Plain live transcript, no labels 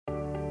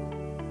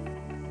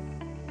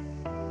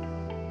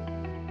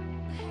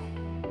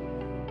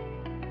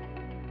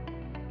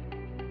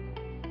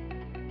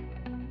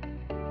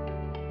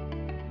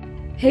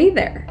Hey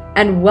there,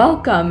 and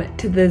welcome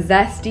to the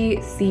Zesty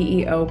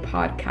CEO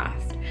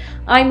podcast.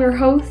 I'm your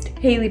host,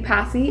 Haley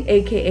Passy,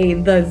 aka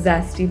the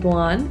Zesty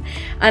Blonde,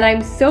 and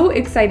I'm so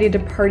excited to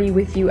party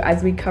with you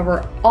as we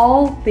cover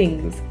all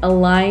things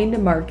aligned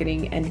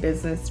marketing and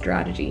business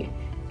strategy.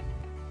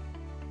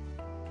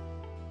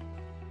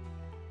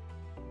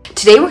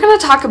 Today we're going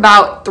to talk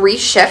about 3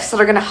 shifts that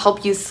are going to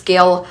help you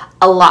scale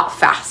a lot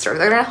faster.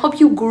 They're going to help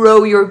you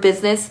grow your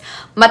business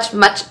much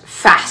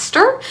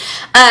faster.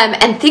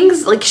 And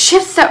things like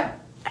shifts that,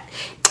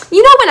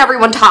 you know, when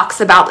everyone talks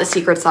about the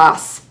secret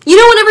sauce, you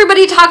know, when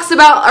everybody talks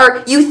about,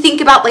 or you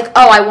think about like,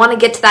 oh, I want to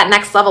get to that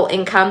next level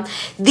income.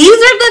 These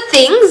are the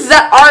things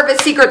that are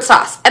the secret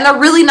sauce, and they're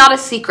really not a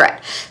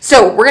secret.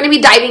 So we're going to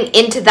be diving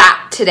into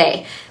that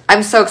today.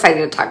 I'm so excited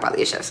to talk about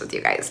these shifts with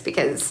you guys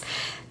because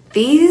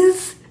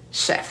these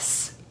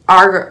shifts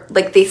are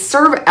like, they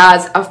serve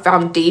as a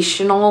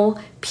foundational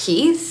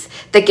piece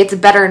that gets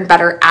better and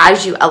better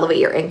as you elevate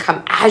your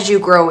income, as you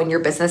grow in your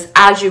business,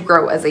 as you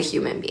grow as a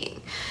human being.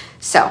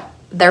 So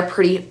they're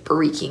pretty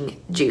freaking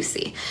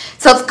juicy.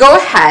 So let's go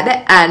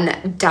ahead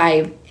and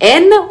dive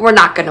in. We're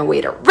not going to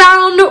wait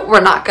around.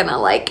 We're not going to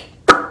like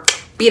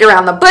beat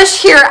around the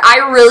bush here.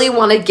 I really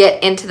want to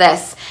get into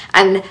this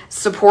and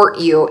support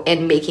you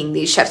in making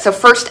these shifts. So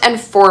first and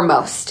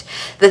foremost,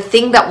 the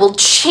thing that will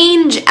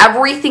change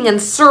everything and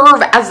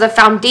serve as the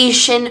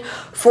foundation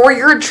for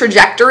your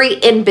trajectory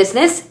in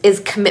business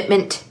is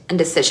commitment and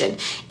decision.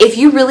 If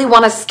you really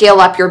want to scale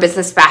up your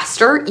business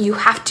faster, you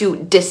have to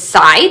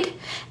decide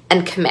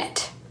and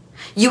commit.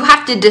 You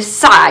have to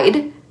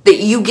decide that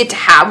you get to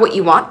have what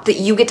you want, that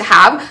you get to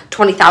have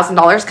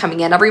 $20,000 coming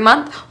in every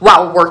month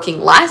while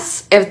working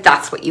less, if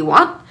that's what you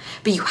want.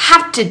 But you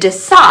have to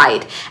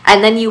decide,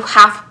 and then you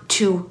have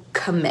to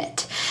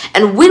commit.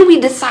 And when we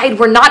decide,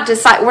 we're not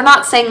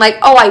saying like,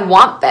 oh, I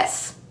want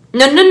this.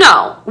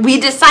 No. We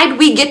decide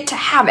we get to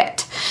have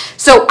it.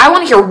 So I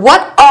want to hear,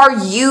 what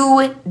are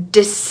you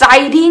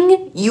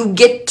deciding you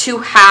get to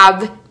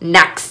have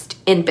next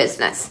in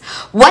business?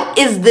 What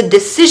is the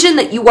decision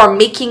that you are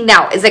making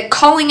now? Is it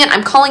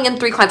I'm calling in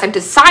 3 clients. I'm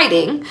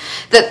deciding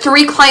that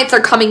 3 clients are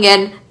coming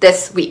in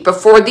this week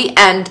before the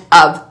end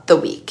of the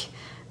week.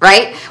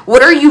 Right?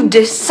 What are you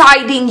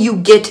deciding you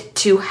get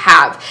to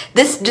have?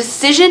 This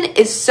decision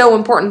is so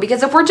important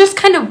because if we're just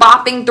kind of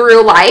bopping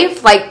through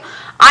life, like,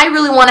 I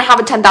really want to have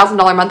a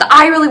 $10,000 month,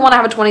 I really want to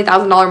have a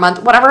 $20,000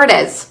 month, whatever it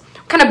is,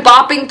 kind of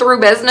bopping through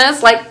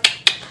business, like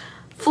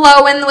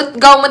going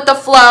with the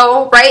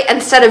flow, right?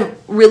 Instead of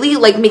really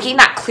like making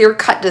that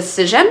clear-cut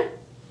decision,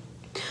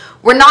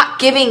 we're not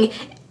giving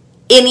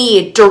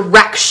any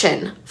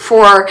direction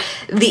for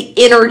the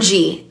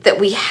energy that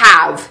we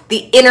have,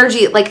 the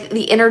energy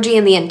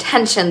and the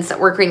intentions that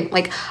we're creating.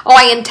 Like, oh,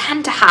 I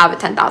intend to have a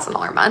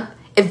 $10,000 month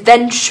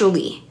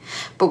eventually.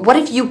 But what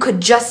if you could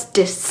just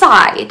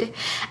decide,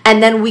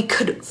 and then we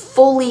could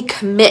fully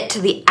commit to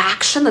the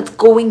action that's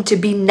going to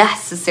be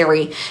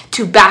necessary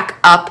to back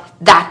up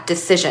that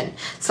decision?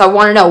 So I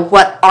want to know,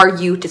 what are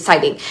you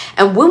deciding?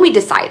 And when we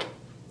decide,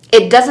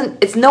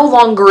 it's no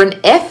longer an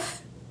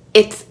if,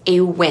 it's a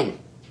when.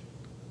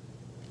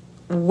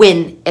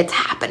 When it's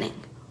happening,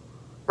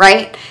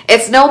 right?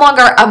 It's no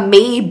longer a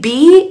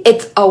maybe,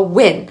 it's a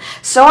win.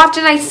 So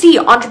often I see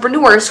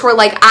entrepreneurs who are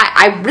like,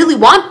 I really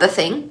want the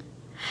thing.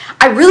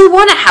 I really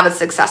want to have a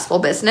successful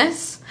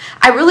business.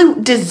 I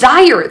really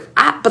desire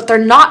that, but they're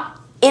not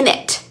in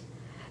it.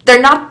 They're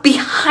not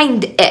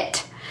behind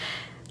it.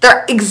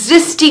 They're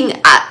existing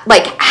at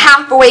like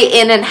halfway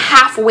in and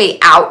halfway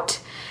out,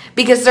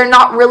 because they're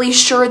not really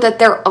sure that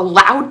they're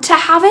allowed to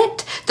have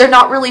it. They're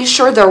not really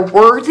sure they're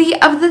worthy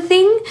of the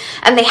thing.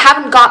 And they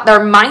haven't got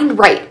their mind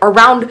right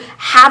around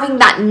having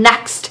that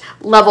next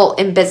level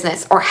in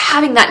business or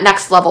having that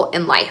next level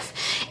in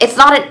life. It's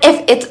not an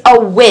if, it's a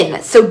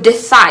win. So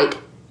decide.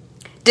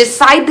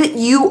 Decide that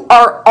you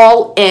are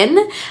all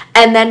in,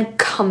 and then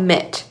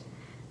commit.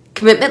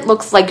 Commitment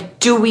looks like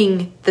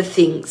doing the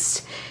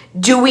things,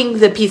 doing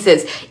the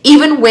pieces,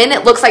 even when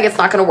it looks like it's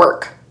not going to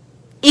work.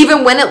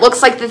 Even when it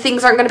looks like the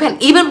things aren't going to pan,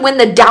 even when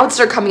the doubts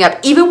are coming up,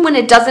 even when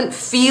it doesn't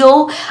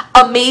feel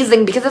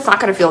amazing, because it's not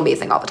going to feel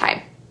amazing all the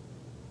time.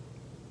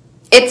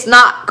 It's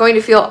not going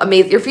to feel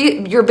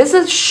amazing. Your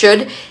business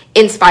should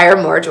inspire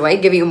more joy,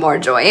 give you more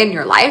joy in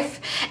your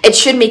life. It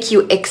should make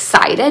you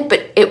excited,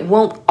 but it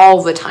won't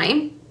all the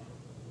time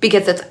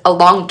because it's a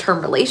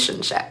long-term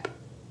relationship.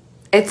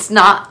 It's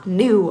not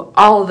new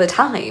all the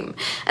time.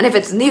 And if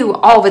it's new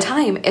all the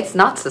time, it's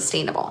not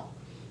sustainable,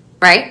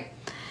 right?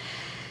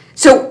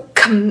 So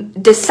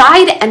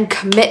decide and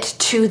commit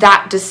to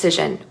that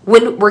decision.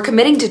 When we're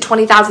committing to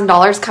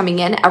 $20,000 coming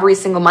in every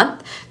single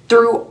month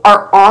through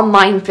our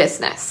online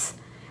business,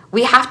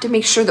 we have to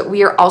make sure that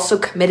we are also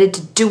committed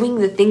to doing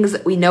the things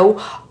that we know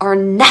are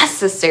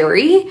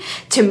necessary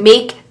to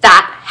make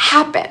that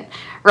happen,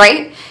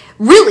 right?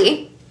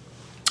 Really,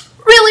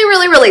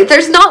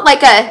 there's not like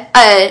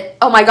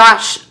oh my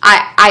gosh,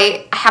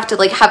 I have to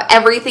like have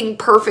everything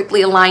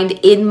perfectly aligned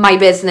in my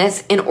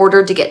business in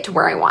order to get to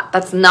where I want.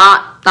 That's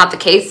not the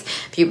case.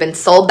 If you've been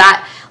sold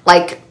that,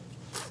 like,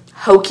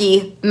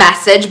 hokey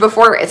message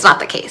before. It's not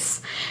the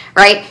case,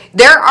 right?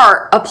 There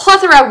are a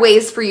plethora of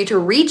ways for you to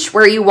reach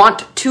where you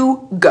want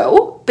to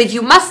go, but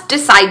you must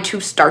decide to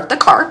start the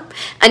car,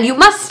 and you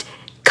must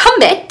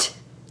commit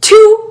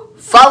to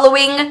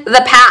following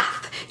the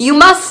path. You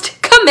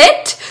must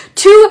commit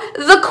to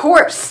the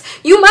course.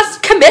 You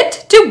must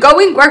commit to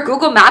going where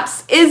Google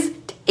Maps is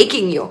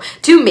taking you,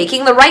 to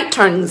making the right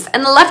turns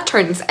and the left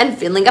turns and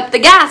filling up the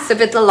gas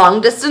if it's a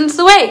long distance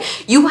away.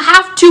 You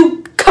have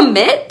to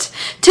commit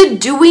to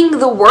doing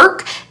the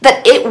work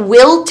that it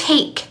will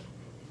take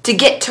to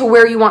get to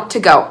where you want to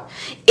go.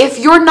 If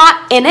you're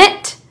not in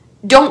it,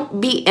 don't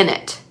be in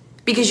it,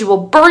 because you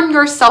will burn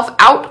yourself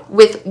out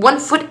with 1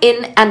 foot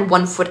in and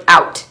 1 foot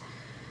out.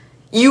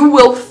 You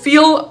will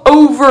feel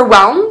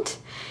overwhelmed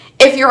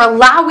if you're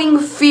allowing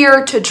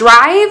fear to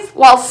drive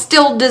while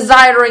still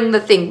desiring the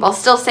thing, while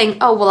still saying,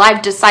 oh, well,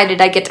 I've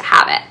decided I get to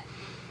have it.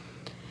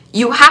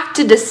 You have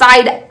to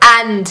decide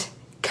and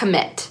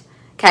commit,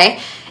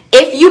 okay?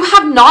 If you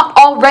have not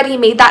already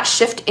made that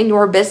shift in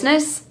your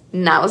business,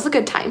 now is a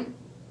good time.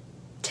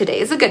 Today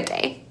is a good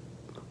day.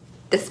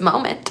 This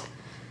moment.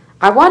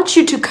 I want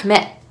you to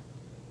commit.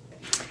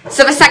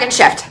 So the second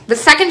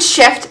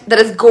shift that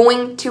is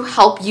going to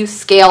help you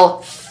scale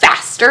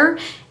faster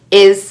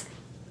is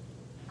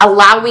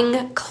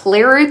allowing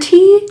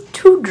clarity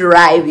to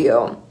drive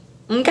you.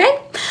 Okay?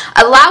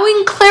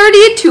 Allowing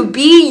clarity to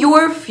be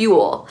your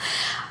fuel.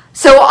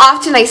 So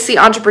often I see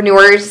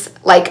entrepreneurs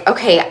like,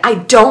 okay, I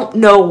don't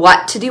know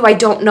what to do. I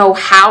don't know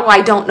how.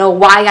 I don't know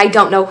why. I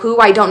don't know who.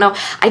 I don't know.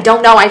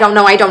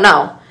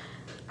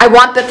 I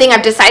want the thing.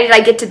 I've decided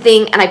I get to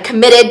thing, and I've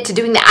committed to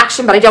doing the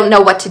action, but I don't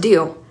know what to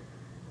do.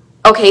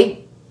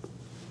 Okay,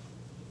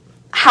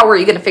 how are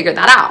you going to figure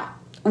that out?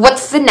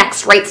 What's the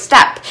next right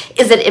step?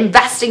 Is it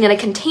investing in a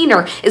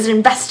container? Is it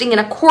investing in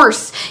a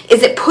course?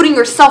 Is it putting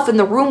yourself in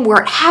the room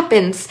where it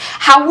happens?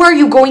 How are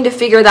you going to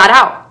figure that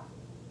out?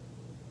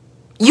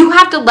 You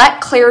have to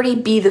let clarity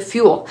be the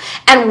fuel.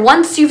 And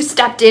once you've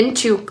stepped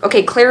into,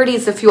 okay, clarity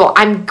is the fuel.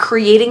 I'm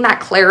creating that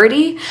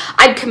clarity.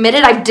 I've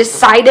committed. I've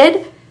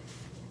decided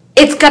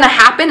it's going to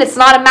happen. It's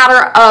not a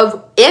matter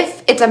of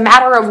if, it's a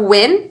matter of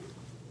when.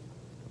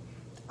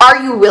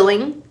 Are you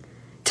willing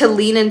to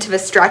lean into the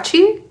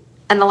stretchy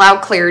and allow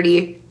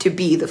clarity to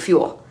be the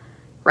fuel,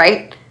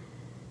 right?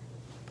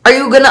 Are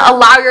you going to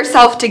allow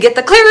yourself to get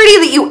the clarity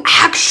that you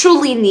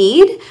actually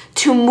need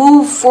to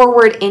move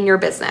forward in your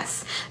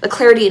business? The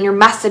clarity in your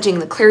messaging,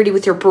 the clarity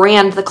with your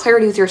brand, the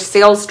clarity with your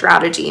sales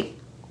strategy.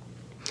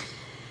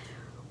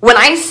 When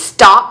I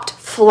stopped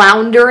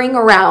floundering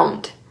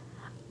around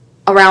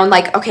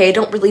like, okay, I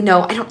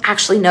don't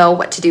actually know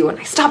what to do. And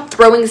I stopped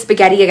throwing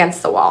spaghetti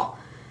against the wall.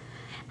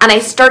 And I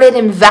started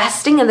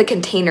investing in the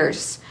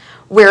containers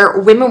where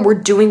women were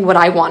doing what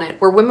I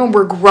wanted, where women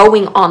were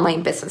growing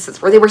online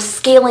businesses, where they were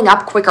scaling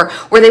up quicker,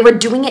 where they were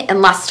doing it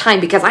in less time,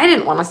 because I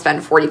didn't want to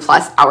spend 40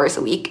 plus hours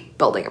a week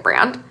building a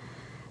brand.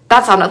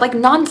 That sounded like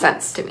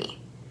nonsense to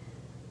me.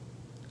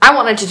 I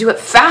wanted to do it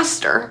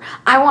faster.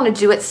 I wanted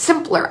to do it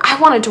simpler. I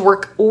wanted to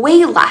work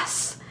way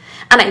less.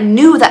 And I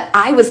knew that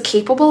I was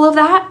capable of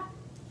that.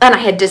 And I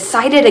had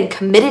decided and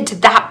committed to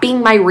that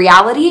being my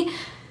reality.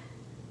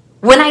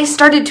 When I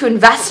started to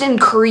invest in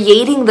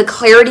creating the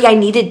clarity I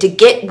needed to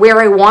get where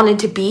I wanted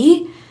to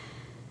be,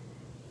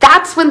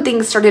 that's when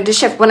things started to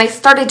shift. When I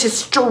started to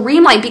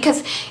streamline,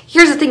 because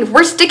here's the thing, if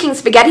we're sticking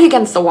spaghetti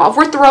against the wall, if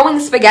we're throwing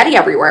spaghetti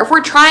everywhere, if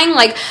we're trying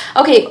like,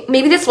 okay,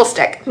 maybe this will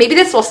stick, maybe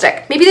this will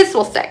stick, maybe this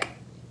will stick.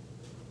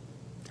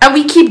 And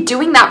we keep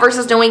doing that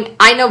versus knowing,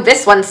 I know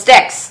this one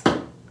sticks.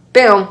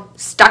 Boom,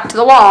 stuck to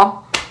the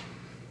wall.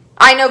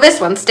 I know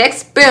this one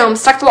sticks. Boom,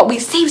 stuck to the wall. We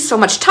save so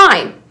much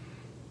time.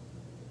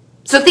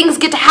 So things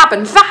get to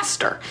happen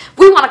faster.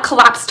 We want to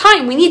collapse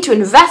time. We need to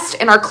invest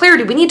in our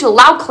clarity. We need to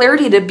allow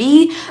clarity to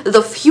be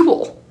the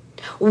fuel.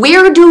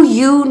 Where do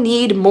you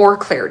need more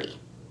clarity?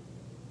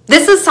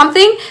 This is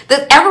something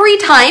that every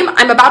time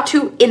I'm about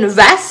to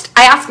invest,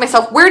 I ask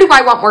myself, where do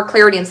I want more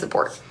clarity and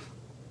support?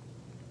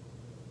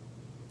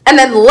 And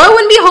then lo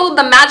and behold,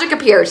 the magic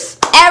appears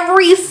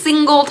every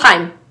single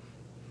time.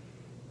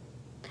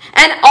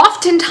 And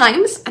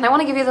oftentimes, and I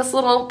want to give you this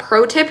little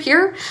pro tip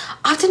here,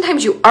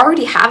 oftentimes you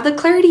already have the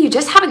clarity, you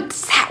just haven't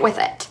sat with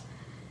it.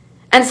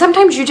 And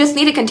sometimes you just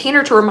need a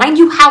container to remind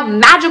you how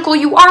magical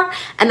you are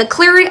and the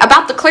clarity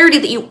about the clarity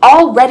that you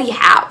already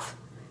have.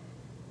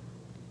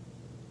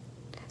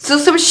 So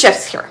some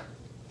shifts here.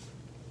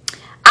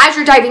 As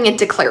you're diving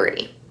into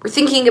clarity, we're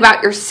thinking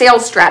about your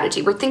sales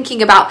strategy. We're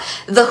thinking about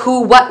the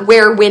who, what,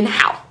 where, when,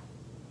 how.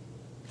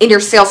 In your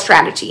sales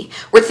strategy,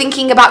 we're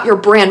thinking about your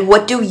brand.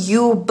 What do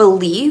you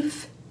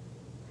believe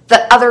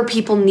that other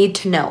people need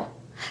to know,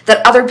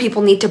 that other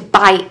people need to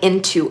buy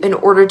into in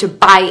order to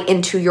buy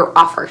into your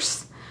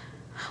offers?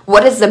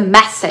 What is the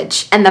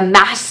message and the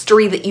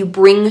mastery that you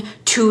bring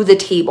to the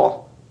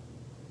table?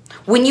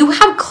 When you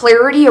have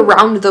clarity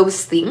around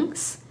those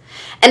things,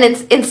 and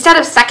instead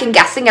of second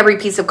guessing every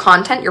piece of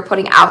content you're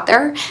putting out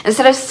there,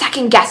 instead of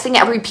second guessing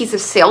every piece of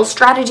sales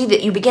strategy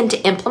that you begin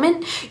to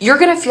implement, you're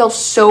going to feel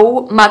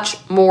so much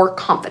more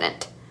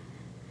confident.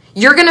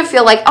 you're going to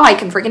feel like, oh, I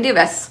can freaking do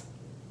this.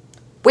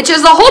 Which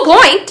is the whole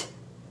point.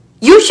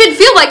 You should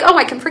feel like, oh,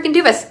 I can freaking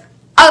do this.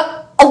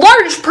 A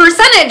large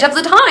percentage of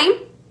the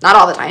time. Not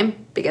all the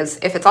time, because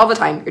if it's all the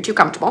time, you're too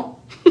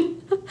comfortable.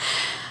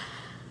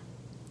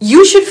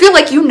 You should feel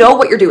like you know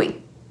what you're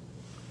doing.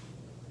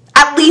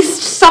 At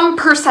least some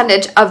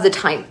percentage of the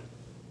time.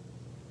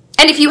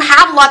 And if you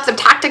have lots of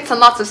tactics and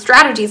lots of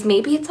strategies,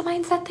 maybe it's a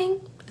mindset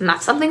thing. And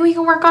that's something we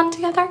can work on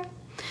together.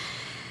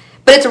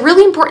 But it's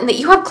really important that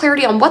you have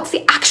clarity on what's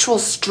the actual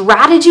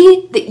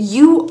strategy that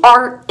you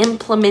are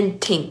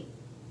implementing.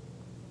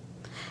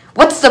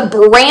 What's the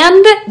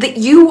brand that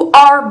you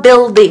are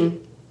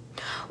building?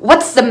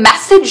 What's the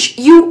message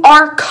you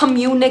are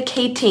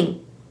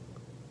communicating?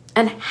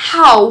 And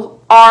how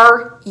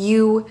are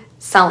you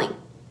selling?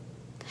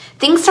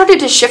 Things started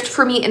to shift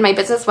for me in my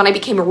business when I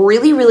became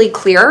really, really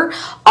clear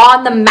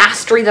on the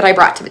mastery that I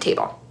brought to the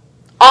table,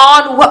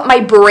 on what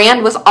my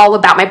brand was all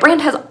about. My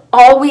brand has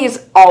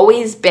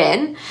always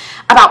been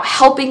about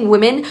helping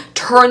women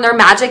turn their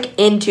magic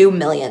into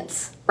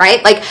millions,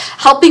 right? Like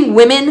helping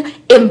women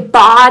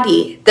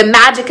embody the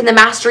magic and the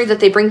mastery that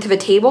they bring to the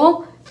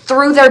table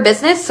through their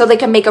business so they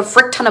can make a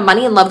frick ton of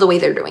money and love the way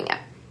they're doing it.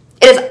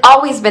 It has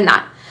always been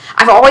that.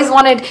 I've always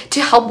wanted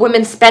to help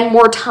women spend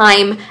more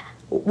time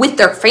with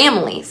their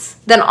families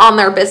than on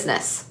their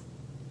business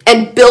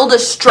and build a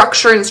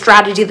structure and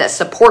strategy that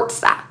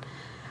supports that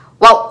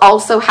while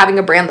also having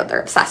a brand that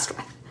they're obsessed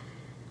with.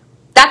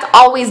 That's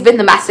always been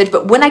the message,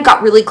 but when I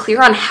got really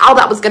clear on how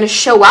that was going to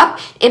show up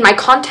in my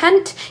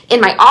content, in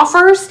my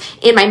offers,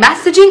 in my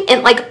messaging,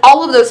 in like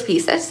all of those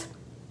pieces,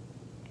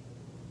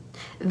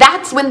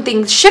 that's when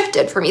things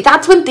shifted for me.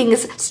 That's when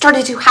things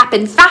started to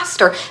happen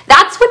faster.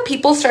 That's when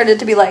people started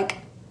to be like,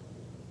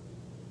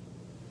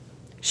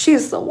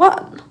 she's the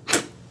one.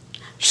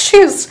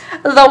 She's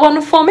the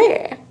one for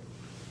me.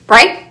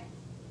 Right?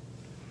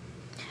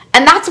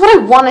 And that's what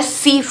I want to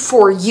see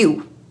for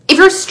you. If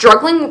you're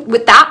struggling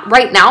with that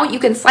right now, you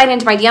can slide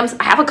into my DMs.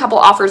 I have a couple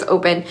offers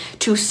open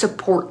to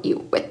support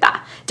you with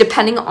that,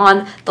 depending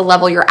on the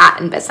level you're at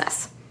in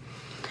business.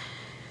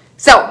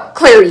 So,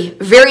 clarity,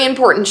 very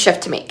important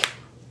shift to make.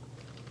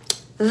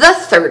 The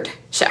third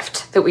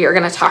shift that we are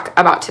going to talk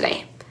about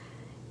today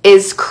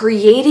is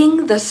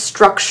creating the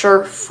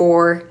structure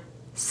for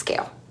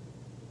scale.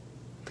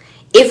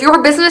 If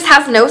your business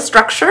has no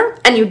structure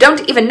and you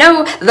don't even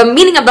know the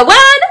meaning of the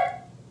word,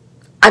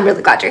 I'm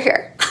really glad you're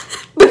here.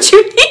 But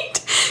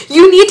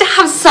you need to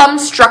have some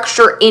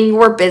structure in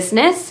your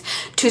business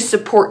to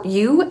support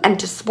you and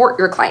to support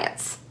your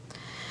clients.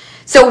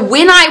 So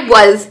when I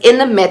was in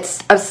the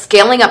midst of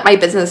scaling up my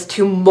business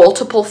to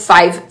multiple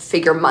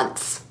 5-figure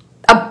months,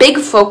 a big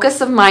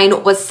focus of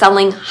mine was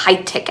selling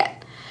high ticket.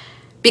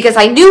 Because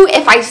I knew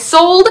if I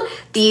sold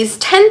these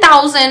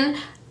 $10,000,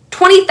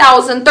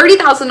 $20,000,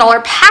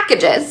 $30,000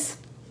 packages,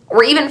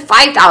 or even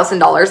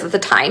 $5,000 at the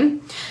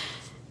time,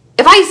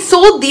 if I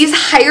sold these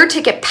higher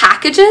ticket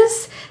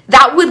packages,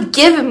 that would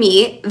give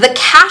me the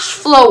cash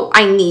flow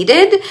I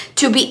needed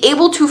to be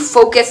able to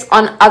focus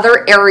on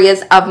other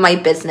areas of my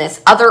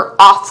business, other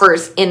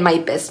offers in my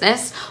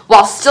business,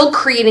 while still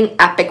creating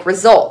epic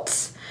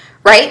results,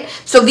 right?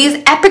 So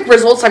these epic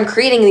results I'm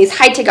creating, these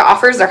high ticket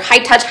offers, they're high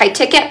touch, high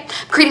ticket.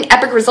 I'm creating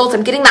epic results.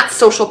 I'm getting that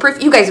social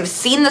proof. You guys have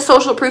seen the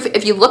social proof.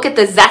 If you look at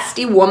the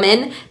Zesty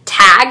Woman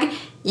tag,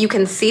 you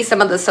can see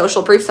some of the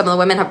social proof. Some of the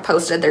women have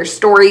posted their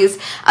stories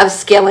of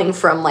scaling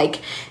from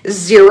like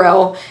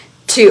 0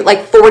 to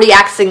like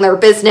 40xing their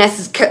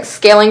business,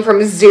 scaling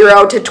from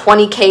 0 to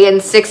 20K in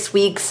 6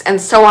 weeks, and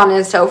so on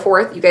and so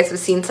forth. You guys have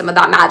seen some of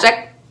that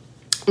magic,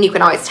 and you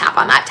can always tap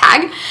on that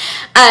tag.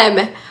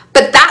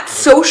 But that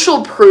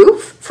social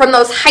proof from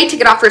those high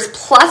ticket offers,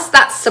 plus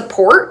that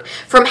support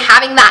from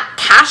having that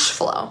cash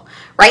flow,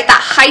 right?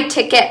 That high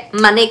ticket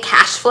money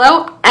cash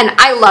flow. And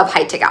I love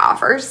high ticket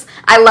offers.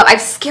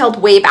 I've scaled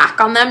way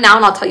back on them now,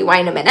 and I'll tell you why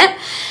in a minute.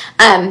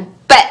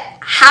 But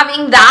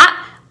having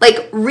that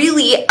like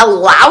really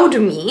allowed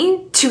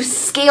me to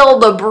scale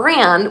the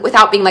brand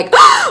without being like,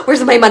 oh,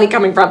 where's my money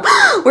coming from?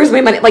 Where's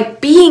my money?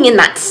 Like being in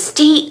that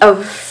state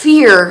of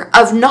fear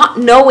of not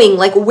knowing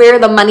like where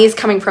the money is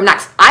coming from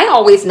next. I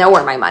always know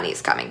where my money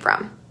is coming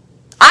from.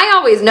 I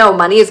always know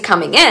money is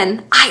coming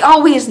in. I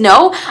always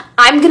know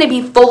I'm going to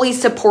be fully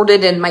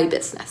supported in my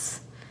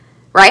business,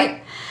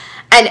 right?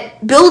 And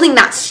building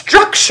that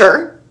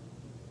structure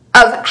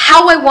of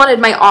how I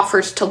wanted my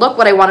offers to look,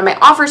 what I wanted my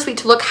offer suite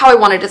to look, how I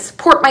wanted to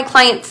support my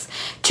clients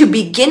to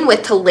begin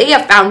with, to lay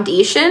a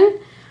foundation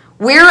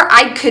where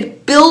I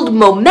could build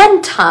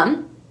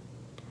momentum,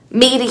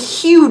 made a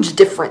huge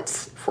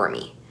difference for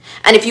me.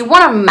 And if you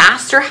want to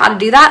master how to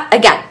do that,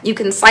 again, you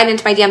can slide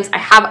into my DMs. I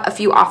have a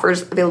few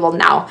offers available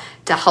now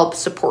to help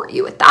support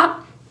you with that.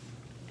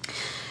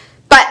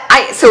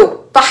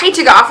 So the high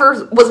ticket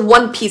offer was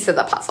one piece of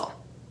the puzzle.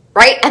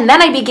 Right? And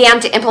then I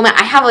began to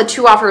implement, I have a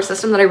 2-offer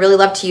system that I really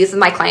love to use with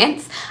my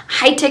clients,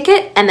 high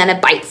ticket and then a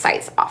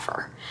bite-size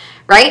offer,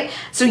 right?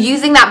 So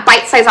using that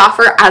bite-size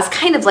offer as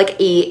kind of like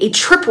a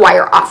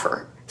tripwire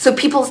offer. So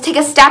people take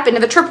a step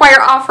into the Tripwire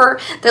offer.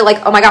 They're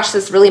like, oh my gosh,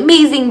 this is really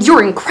amazing.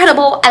 You're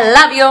incredible. I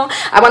love you.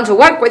 I want to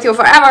work with you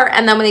forever.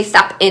 And then when they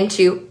step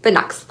into the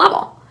next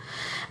level.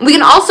 We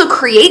can also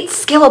create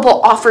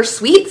scalable offer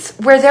suites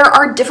where there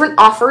are different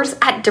offers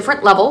at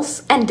different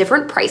levels and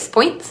different price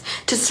points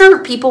to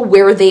serve people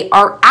where they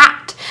are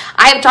at.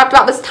 I have talked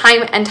about this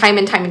time and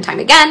time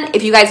again.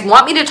 If you guys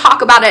want me to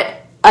talk about it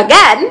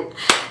again,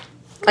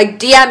 like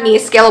DM me a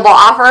scalable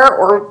offer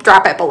or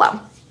drop it below.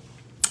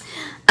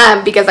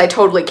 Because I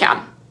totally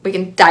can. We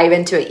can dive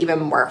into it even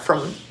more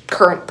from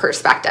current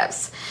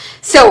perspectives.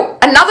 So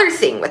another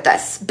thing with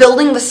this,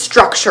 building the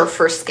structure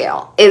for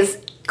scale, is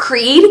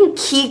creating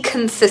key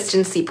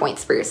consistency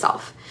points for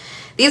yourself.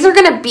 These are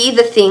going to be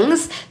the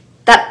things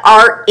that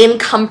are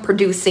income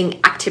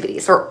producing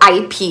activities, or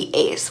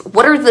IPAs.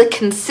 What are the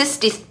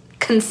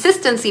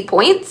consistency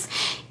points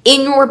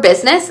in your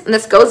business, and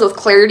this goes with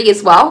clarity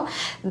as well,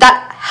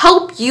 that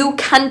help you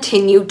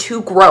continue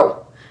to grow?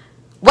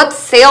 What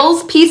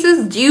sales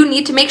pieces do you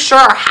need to make sure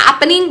are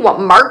happening? What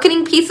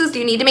marketing pieces do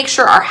you need to make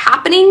sure are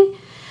happening?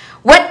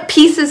 What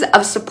pieces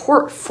of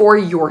support for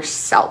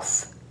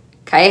yourself?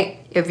 Okay?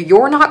 If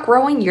you're not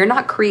growing, you're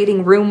not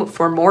creating room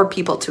for more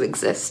people to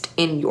exist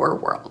in your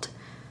world.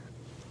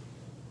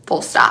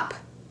 Full stop.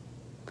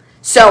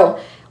 So,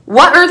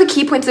 what are the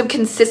key points of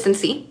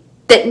consistency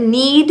that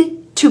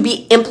need to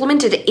be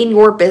implemented in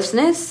your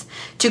business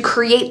to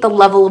create the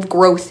level of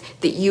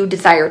growth that you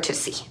desire to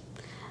see?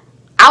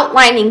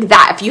 Outlining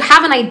that. If you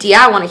have an idea,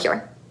 I want to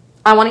hear.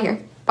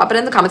 Pop it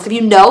in the comments. If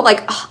you know,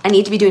 like, oh, I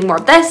need to be doing more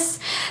of this.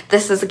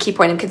 This is a key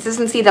point of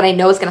consistency that I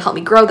know is going to help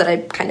me grow, that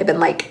I've kind of been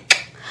like,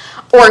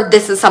 or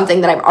this is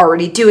something that I'm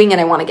already doing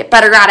and I want to get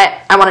better at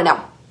it. I want to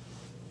know.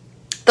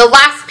 The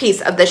last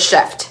piece of this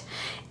shift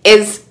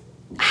is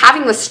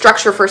having the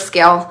structure for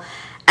scale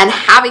and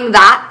having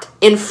that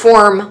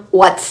inform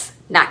what's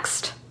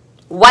next.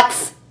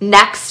 What's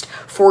next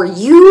for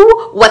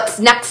you? What's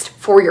next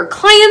for your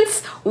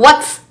clients?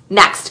 What's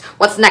next?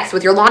 What's next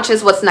with your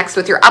launches? What's next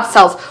with your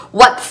upsells?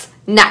 What's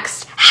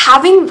next?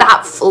 Having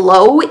that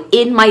flow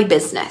in my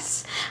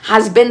business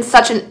has been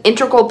such an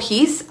integral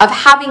piece of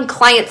having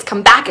clients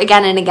come back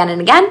again and again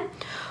and again,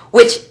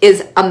 which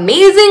is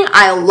amazing.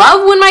 I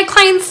love when my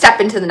clients step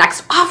into the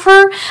next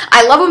offer.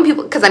 I love when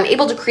people, because I'm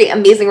able to create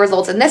amazing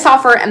results in this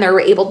offer and they're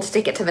able to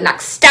take it to the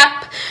next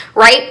step,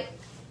 right?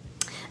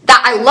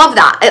 That I love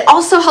that. It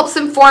also helps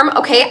inform,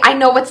 okay, I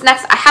know what's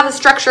next. I have a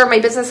structure of my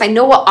business. I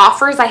know what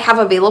offers I have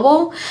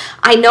available.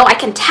 I know I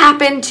can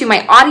tap into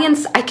my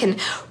audience. I can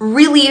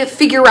really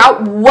figure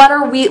out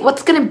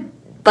what's going to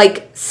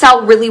like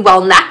sell really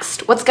well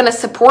next. What's going to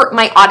support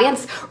my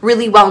audience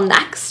really well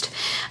next.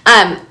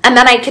 And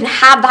then I can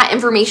have that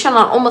information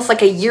on almost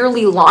like a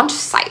yearly launch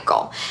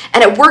cycle.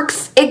 And it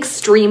works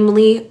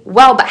extremely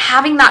well. But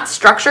having that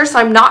structure, so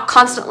I'm not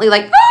constantly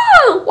like,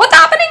 oh, what's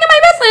happening in my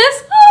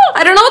business? Oh,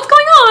 I don't know what's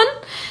going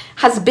on,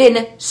 has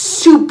been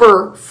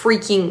super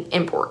freaking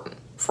important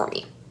for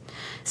me.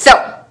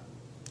 So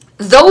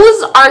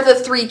those are the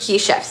 3 key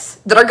shifts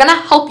that are going to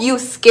help you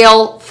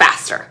scale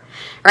faster,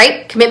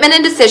 right? Commitment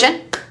and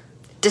decision.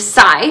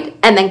 Decide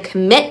and then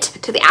commit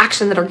to the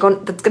action that's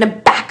going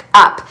to back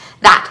up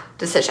that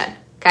decision,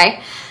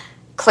 okay?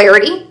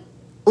 Clarity,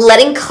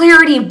 letting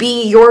clarity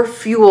be your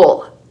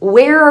fuel.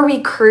 Where are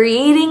we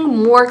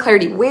creating more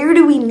clarity? Where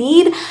do we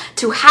need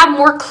to have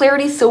more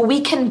clarity so we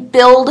can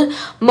build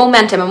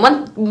momentum? And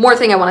one more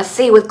thing I want to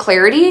say with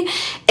clarity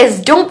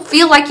is don't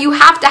feel like you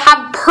have to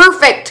have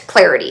perfect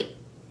clarity.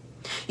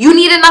 You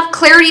need enough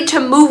clarity to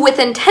move with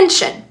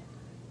intention.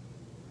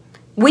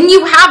 When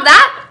you have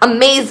that,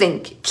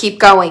 amazing, keep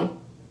going,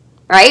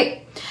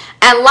 right?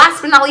 And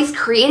last but not least,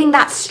 creating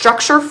that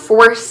structure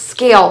for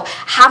scale,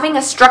 having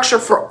a structure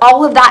for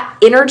all of that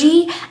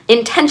energy,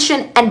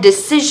 intention, and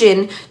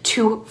decision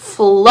to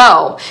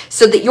flow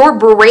so that your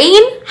brain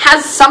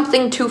has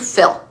something to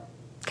fill,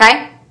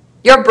 okay?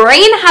 Your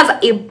brain has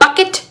a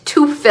bucket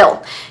to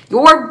fill.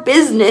 Your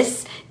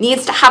business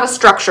needs to have a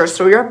structure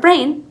so your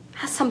brain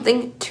has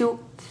something to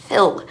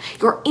fill.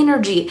 Your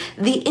energy,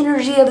 the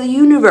energy of the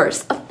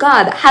universe, of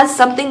God, has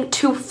something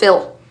to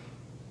fill.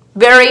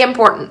 Very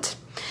important.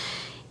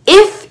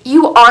 If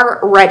you are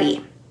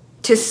ready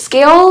to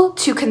scale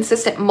to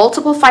consistent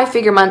multiple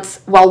 5-figure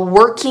months while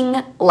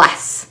working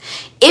less,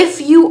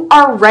 if you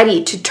are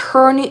ready to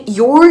turn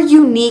your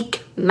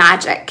unique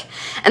magic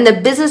and the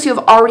business you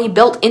have already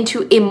built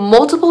into a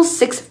multiple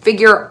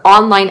 6-figure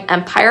online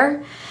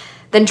empire,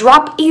 then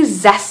drop a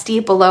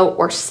Zesty below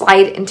or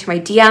slide into my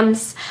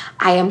DMs.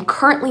 I am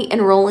currently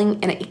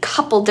enrolling in a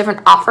couple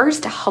different offers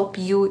to help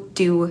you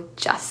do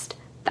just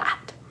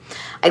that.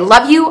 I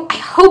love you. I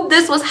hope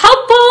this was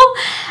helpful.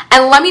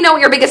 And let me know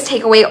what your biggest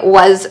takeaway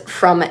was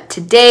from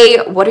today.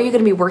 What are you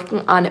going to be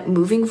working on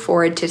moving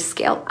forward to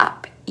scale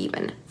up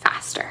even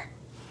faster?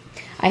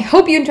 I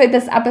hope you enjoyed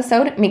this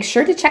episode. Make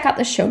sure to check out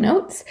the show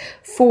notes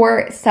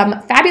for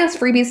some fabulous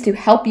freebies to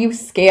help you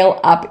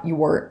scale up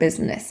your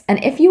business.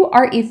 And if you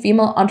are a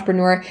female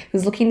entrepreneur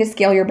who's looking to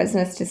scale your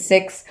business to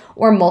 6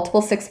 or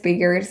multiple 6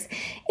 figures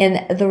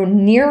in the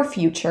near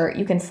future,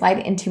 you can slide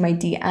into my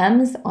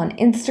DMs on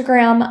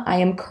Instagram. I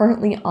am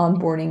currently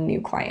onboarding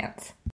new clients.